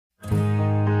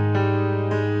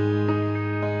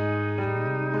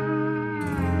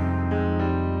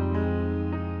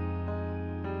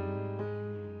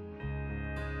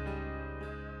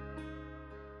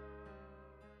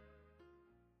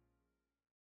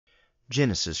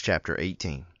Genesis chapter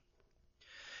 18.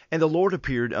 And the Lord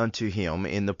appeared unto him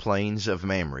in the plains of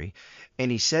Mamre, and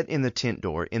he sat in the tent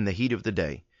door in the heat of the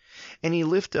day. And he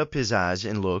lifted up his eyes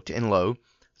and looked, and lo,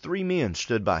 3 men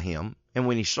stood by him. And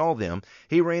when he saw them,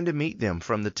 he ran to meet them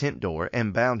from the tent door,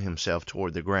 and bowed himself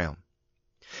toward the ground,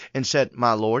 and said,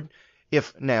 My Lord,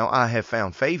 if now I have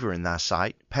found favor in thy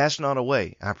sight, pass not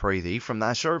away, I pray thee, from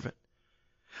thy servant.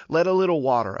 Let a little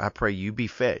water, I pray you, be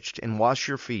fetched, and wash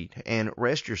your feet, and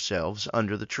rest yourselves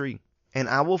under the tree. And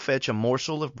I will fetch a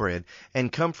morsel of bread,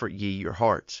 and comfort ye your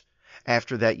hearts.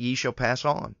 After that ye shall pass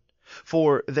on.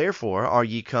 For therefore are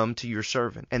ye come to your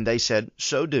servant. And they said,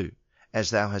 So do, as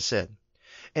thou hast said.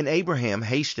 And Abraham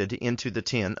hasted into the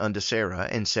tent unto Sarah,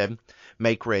 and said,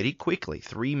 Make ready quickly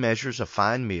 3 measures of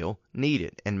fine meal, knead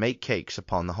it, and make cakes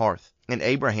upon the hearth. And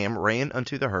Abraham ran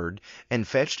unto the herd, and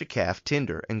fetched a calf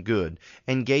tender and good,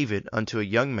 and gave it unto a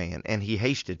young man, and he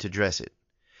hasted to dress it.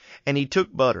 And he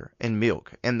took butter and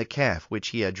milk, and the calf which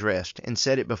he had dressed, and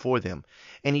set it before them.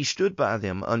 And he stood by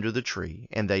them under the tree,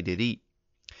 and they did eat.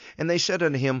 And they said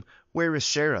unto him, Where is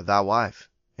Sarah thy wife?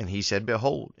 And he said,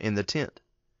 Behold, in the tent.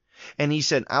 And he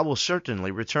said, I will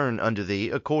certainly return unto thee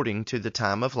according to the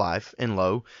time of life, and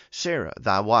lo, Sarah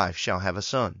thy wife shall have a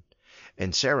son.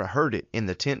 And Sarah heard it in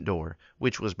the tent door,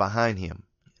 which was behind him.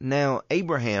 Now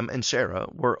Abraham and Sarah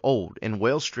were old and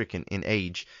well stricken in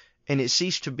age, and it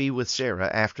ceased to be with Sarah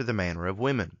after the manner of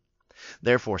women.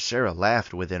 Therefore Sarah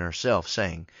laughed within herself,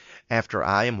 saying, After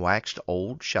I am waxed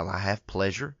old, shall I have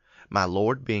pleasure, my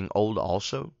Lord being old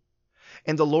also?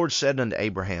 And the Lord said unto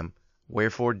Abraham,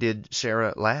 Wherefore did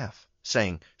Sarah laugh,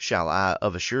 saying, Shall I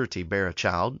of a surety bear a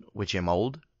child, which am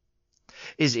old?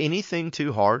 Is anything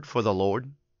too hard for the Lord?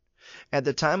 At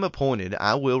the time appointed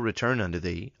I will return unto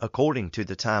thee, according to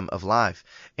the time of life,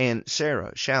 and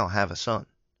Sarah shall have a son.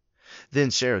 Then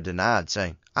Sarah denied,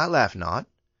 saying, I laugh not,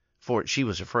 for she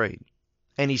was afraid.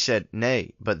 And he said,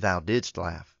 Nay, but thou didst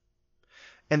laugh.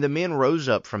 And the men rose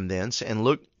up from thence, and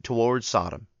looked toward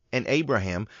Sodom, and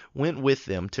Abraham went with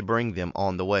them to bring them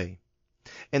on the way.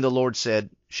 And the Lord said,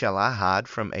 Shall I hide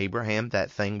from Abraham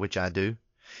that thing which I do,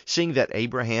 seeing that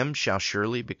Abraham shall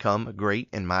surely become a great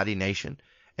and mighty nation,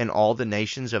 and all the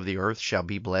nations of the earth shall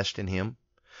be blessed in him?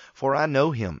 For I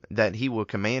know him, that he will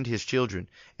command his children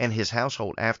and his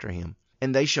household after him,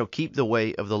 and they shall keep the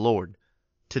way of the Lord,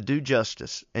 to do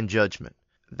justice and judgment,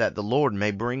 that the Lord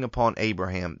may bring upon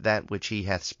Abraham that which he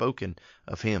hath spoken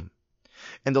of him.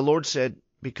 And the Lord said,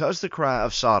 Because the cry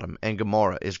of Sodom and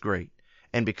Gomorrah is great,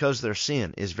 and because their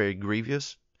sin is very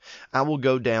grievous, I will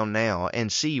go down now,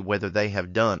 and see whether they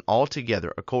have done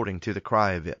altogether according to the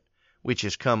cry of it, which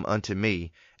is come unto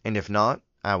me, and if not,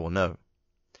 I will know.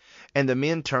 And the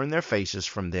men turned their faces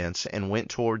from thence, and went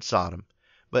toward Sodom.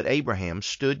 But Abraham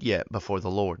stood yet before the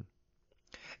Lord.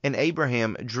 And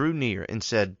Abraham drew near, and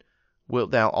said, Wilt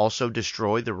thou also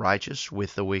destroy the righteous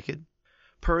with the wicked?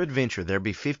 Peradventure there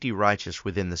be 50 righteous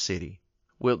within the city.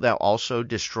 Wilt thou also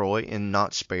destroy and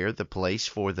not spare the place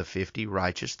for the 50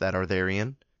 righteous that are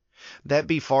therein? That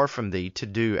be far from thee to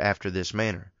do after this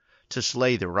manner, to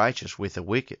slay the righteous with the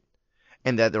wicked,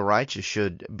 and that the righteous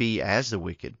should be as the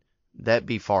wicked, that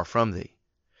be far from thee.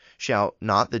 Shall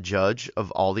not the judge of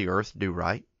all the earth do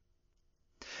right?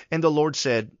 And the Lord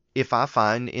said, If I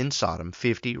find in Sodom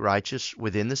 50 righteous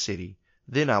within the city,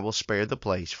 then I will spare the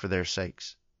place for their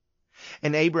sakes.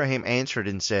 And Abraham answered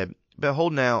and said,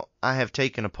 Behold, now I have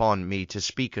taken upon me to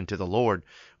speak unto the Lord,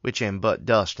 which am but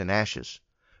dust and ashes.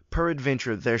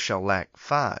 Peradventure there shall lack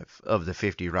 5 of the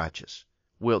 50 righteous.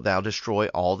 Wilt thou destroy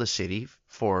all the city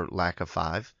for lack of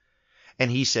 5?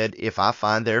 And he said, If I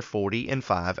find there 40 and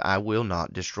 5, I will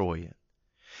not destroy it.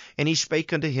 And he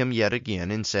spake unto him yet again,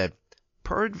 and said,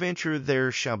 Peradventure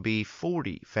there shall be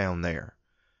 40 found there.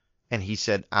 And he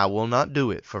said, I will not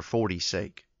do it for 40's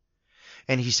sake.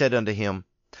 And he said unto him,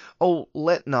 Oh,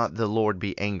 let not the Lord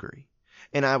be angry,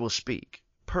 and I will speak.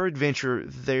 Peradventure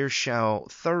there shall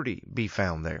 30 be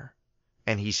found there.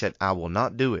 And he said, I will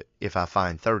not do it, if I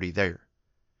find 30 there.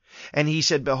 And he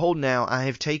said, Behold, now I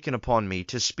have taken upon me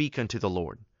to speak unto the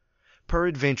Lord.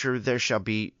 Peradventure there shall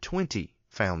be 20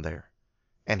 found there.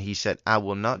 And he said, I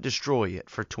will not destroy it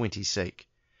for 20's sake.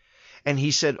 And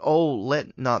he said, Oh,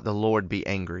 let not the Lord be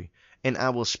angry, and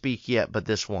I will speak yet but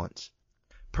this once.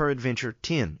 Peradventure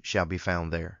 10 shall be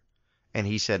found there. And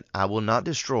he said, I will not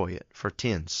destroy it for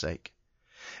 10's sake.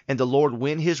 And the Lord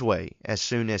went his way as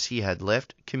soon as he had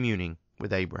left communing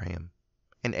with Abraham.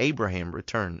 And Abraham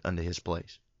returned unto his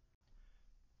place.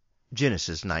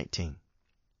 Genesis 19.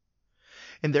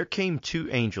 And there came 2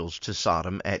 angels to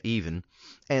Sodom at even,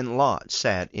 and Lot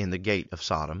sat in the gate of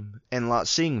Sodom. And Lot,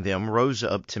 seeing them, rose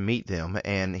up to meet them,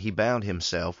 and he bowed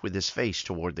himself with his face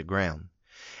toward the ground.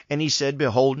 And he said,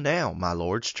 Behold now, my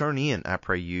lords, turn in, I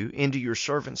pray you, into your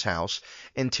servant's house,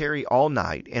 and tarry all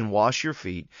night, and wash your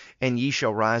feet, and ye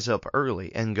shall rise up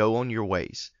early, and go on your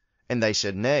ways. And they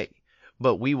said, Nay,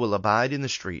 but we will abide in the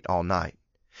street all night.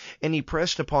 And he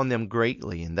pressed upon them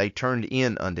greatly, and they turned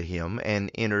in unto him,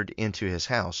 and entered into his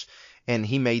house. And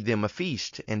he made them a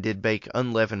feast, and did bake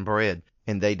unleavened bread,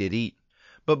 and they did eat.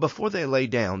 But before they lay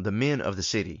down, the men of the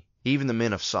city, even the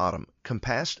men of Sodom,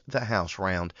 compassed the house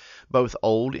round, both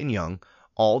old and young,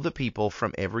 all the people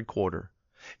from every quarter.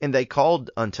 And they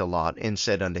called unto Lot, and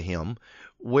said unto him,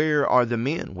 Where are the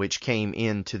men which came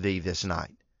in to thee this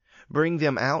night? Bring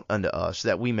them out unto us,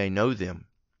 that we may know them.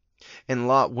 And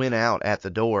Lot went out at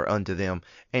the door unto them,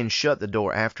 and shut the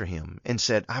door after him, and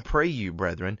said, I pray you,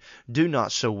 brethren, do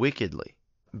not so wickedly.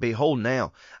 Behold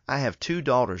now, I have 2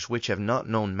 daughters which have not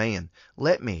known man.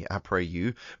 Let me, I pray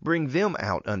you, bring them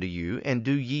out unto you, and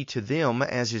do ye to them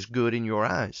as is good in your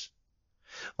eyes.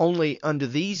 Only unto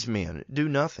these men do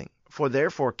nothing, for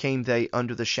therefore came they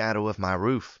under the shadow of my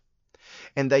roof.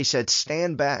 And they said,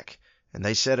 Stand back. And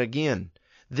they said again,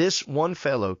 This one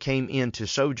fellow came in to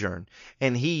sojourn,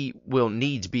 and he will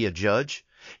needs be a judge.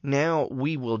 Now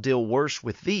we will deal worse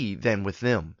with thee than with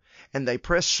them. And they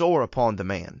pressed sore upon the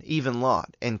man, even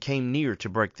Lot, and came near to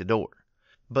break the door.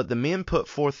 But the men put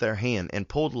forth their hand, and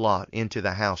pulled Lot into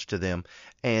the house to them,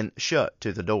 and shut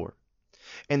to the door.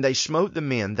 And they smote the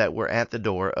men that were at the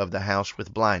door of the house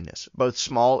with blindness, both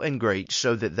small and great,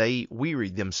 so that they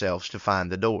wearied themselves to find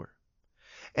the door.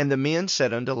 And the men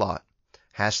said unto Lot,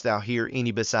 Hast thou here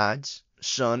any besides,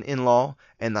 son-in-law,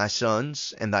 and thy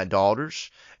sons, and thy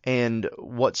daughters, and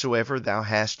whatsoever thou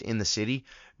hast in the city?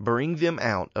 Bring them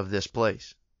out of this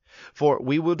place. For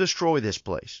we will destroy this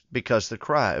place, because the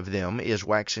cry of them is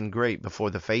waxen great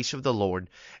before the face of the Lord,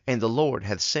 and the Lord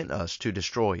hath sent us to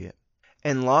destroy it.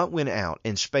 And Lot went out,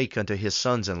 and spake unto his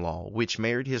sons-in-law, which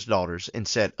married his daughters, and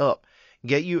said, Up,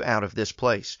 get you out of this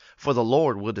place, for the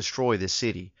Lord will destroy this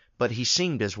city. But he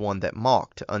seemed as one that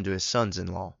mocked unto his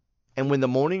sons-in-law. And when the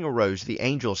morning arose, the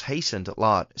angels hastened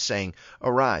Lot, saying,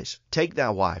 Arise, take thy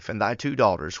wife and thy 2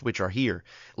 daughters which are here,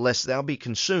 lest thou be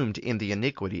consumed in the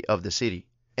iniquity of the city.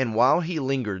 And while he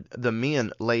lingered, the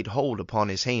men laid hold upon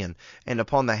his hand, and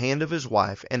upon the hand of his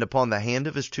wife, and upon the hand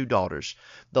of his 2 daughters,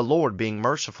 the Lord being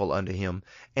merciful unto him,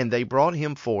 and they brought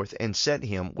him forth, and set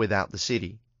him without the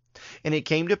city. And it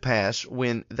came to pass,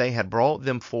 when they had brought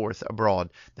them forth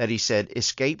abroad, that he said,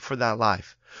 Escape for thy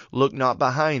life. Look not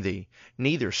behind thee,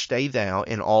 neither stay thou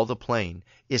in all the plain.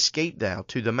 Escape thou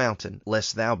to the mountain,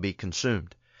 lest thou be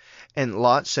consumed. And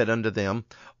Lot said unto them,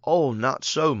 Oh, not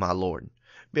so, my lord.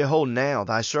 Behold, now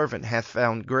thy servant hath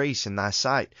found grace in thy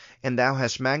sight, and thou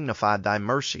hast magnified thy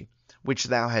mercy, which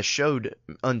thou hast showed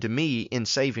unto me in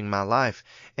saving my life.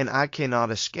 And I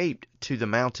cannot escape to the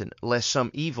mountain, lest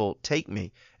some evil take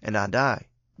me, and I die.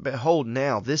 Behold,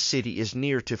 now this city is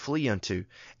near to flee unto,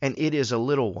 and it is a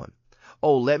little one.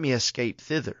 Oh, let me escape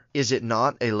thither. Is it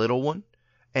not a little one?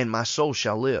 And my soul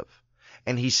shall live.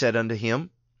 And he said unto him,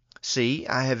 See,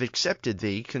 I have accepted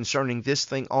thee concerning this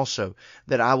thing also,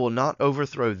 that I will not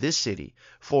overthrow this city,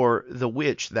 for the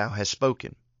which thou hast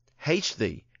spoken. Haste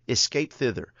thee, escape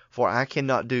thither, for I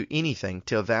cannot do anything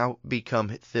till thou be come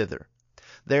thither.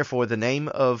 Therefore the name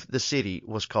of the city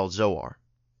was called Zoar.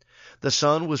 The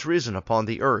sun was risen upon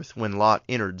the earth when Lot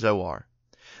entered Zoar.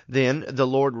 Then the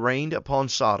Lord rained upon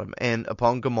Sodom and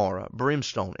upon Gomorrah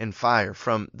brimstone and fire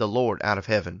from the Lord out of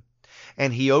heaven.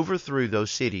 And he overthrew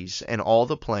those cities, and all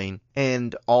the plain,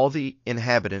 and all the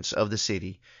inhabitants of the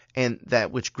city, and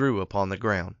that which grew upon the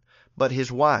ground. But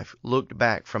his wife looked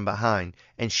back from behind,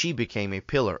 and she became a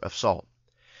pillar of salt.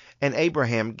 And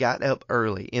Abraham got up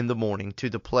early in the morning to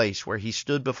the place where he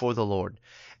stood before the Lord.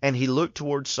 And he looked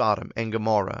toward Sodom and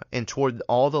Gomorrah, and toward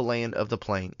all the land of the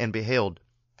plain, and beheld,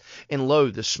 and lo,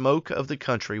 the smoke of the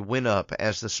country went up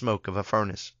as the smoke of a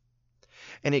furnace.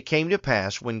 And it came to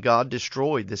pass, when God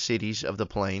destroyed the cities of the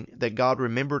plain, that God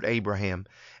remembered Abraham,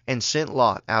 and sent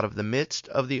Lot out of the midst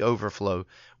of the overflow,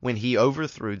 when he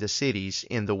overthrew the cities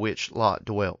in the which Lot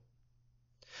dwelt.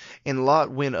 And Lot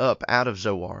went up out of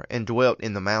Zoar, and dwelt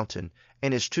in the mountain,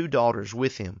 and his 2 daughters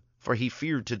with him, for he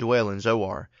feared to dwell in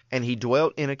Zoar, and he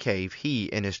dwelt in a cave,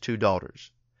 he and his 2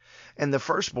 daughters. And the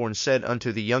firstborn said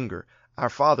unto the younger, Our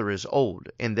father is old,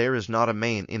 and there is not a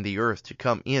man in the earth to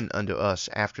come in unto us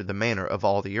after the manner of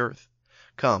all the earth.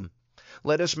 Come,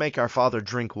 let us make our father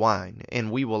drink wine,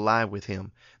 and we will lie with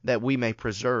him, that we may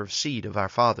preserve seed of our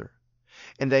father.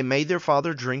 And they made their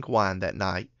father drink wine that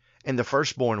night. And the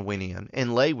firstborn went in,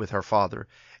 and lay with her father,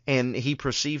 and he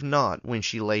perceived not when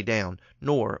she lay down,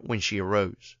 nor when she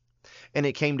arose. And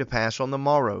it came to pass on the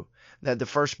morrow, that the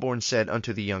firstborn said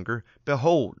unto the younger,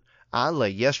 Behold, I lay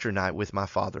yesternight with my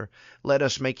father. Let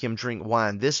us make him drink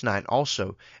wine this night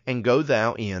also, and go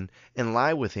thou in, and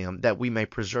lie with him, that we may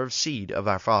preserve seed of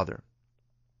our father.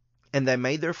 And they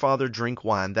made their father drink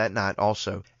wine that night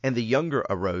also. And the younger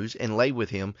arose, and lay with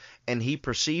him, and he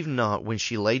perceived not when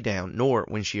she lay down, nor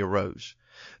when she arose.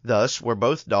 Thus were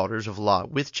both daughters of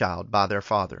Lot with child by their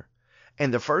father.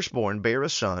 And the firstborn bare a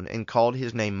son, and called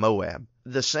his name Moab.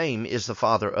 The same is the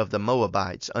father of the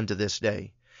Moabites unto this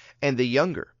day. And the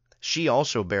younger, she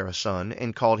also bare a son,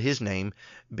 and called his name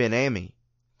Ben-ammi.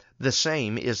 The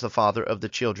same is the father of the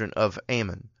children of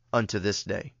Ammon unto this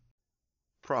day.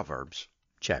 Proverbs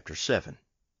chapter 7.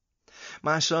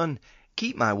 My son,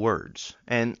 keep my words,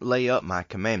 and lay up my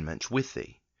commandments with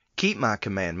thee. Keep my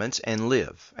commandments, and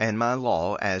live, and my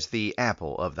law as the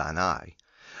apple of thine eye.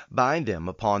 Bind them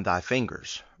upon thy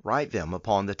fingers, write them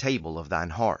upon the table of thine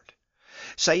heart.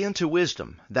 Say unto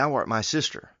wisdom, Thou art my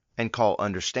sister, and call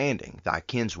understanding thy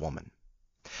kinswoman,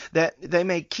 that they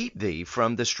may keep thee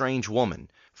from the strange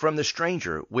woman, from the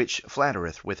stranger which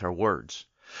flattereth with her words.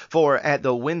 For at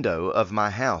the window of my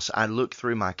house I looked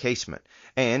through my casement,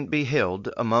 and beheld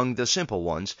among the simple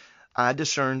ones, I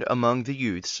discerned among the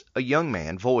youths a young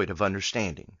man void of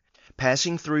understanding,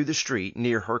 passing through the street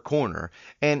near her corner,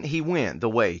 and he went the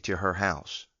way to her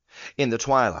house, in the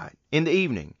twilight, in the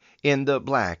evening, in the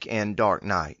black and dark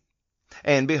night.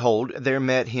 And behold, there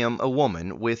met him a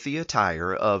woman with the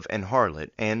attire of an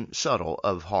harlot, and subtle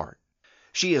of heart.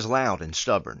 She is loud and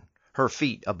stubborn, her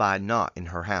feet abide not in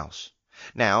her house.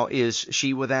 Now is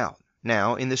she without,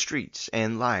 now in the streets,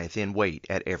 and lieth in wait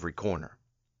at every corner.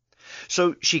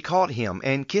 So she caught him,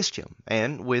 and kissed him,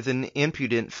 and with an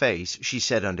impudent face she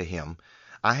said unto him,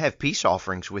 I have peace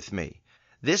offerings with me.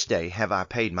 This day have I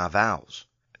paid my vows.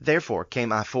 Therefore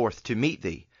came I forth to meet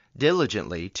thee,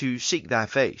 diligently to seek thy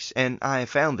face, and I have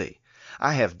found thee.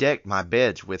 I have decked my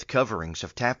beds with coverings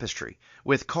of tapestry,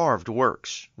 with carved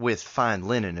works, with fine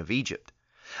linen of Egypt.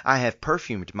 I have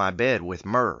perfumed my bed with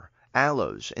myrrh,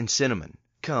 aloes, and cinnamon.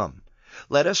 Come,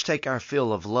 let us take our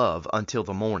fill of love until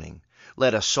the morning.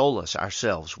 Let us solace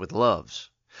ourselves with loves.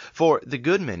 For the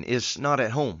goodman is not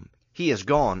at home. He is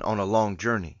gone on a long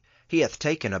journey. He hath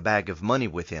taken a bag of money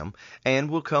with him, and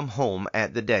will come home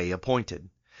at the day appointed.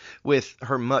 With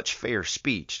her much fair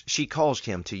speech she caused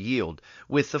him to yield.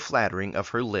 With the flattering of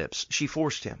her lips she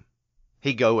forced him.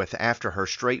 He goeth after her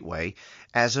straightway,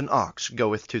 as an ox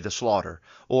goeth to the slaughter,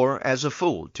 or as a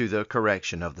fool to the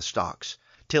correction of the stocks,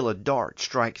 till a dart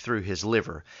strike through his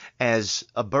liver, as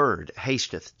a bird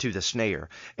hasteth to the snare,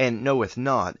 and knoweth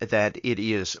not that it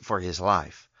is for his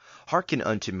life. Hearken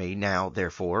unto me now,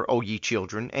 therefore, O ye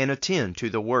children, and attend to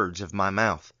the words of my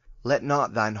mouth. Let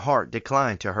not thine heart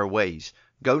decline to her ways,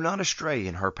 go not astray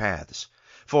in her paths.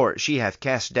 For she hath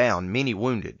cast down many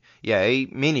wounded, yea,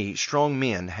 many strong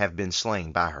men have been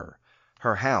slain by her.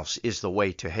 Her house is the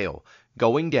way to hell,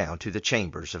 going down to the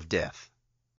chambers of death.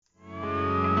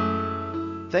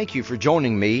 Thank you for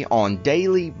joining me on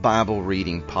Daily Bible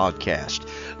Reading Podcast,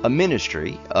 a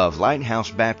ministry of Lighthouse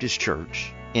Baptist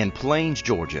Church in Plains,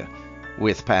 Georgia,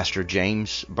 with Pastor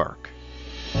James Burke.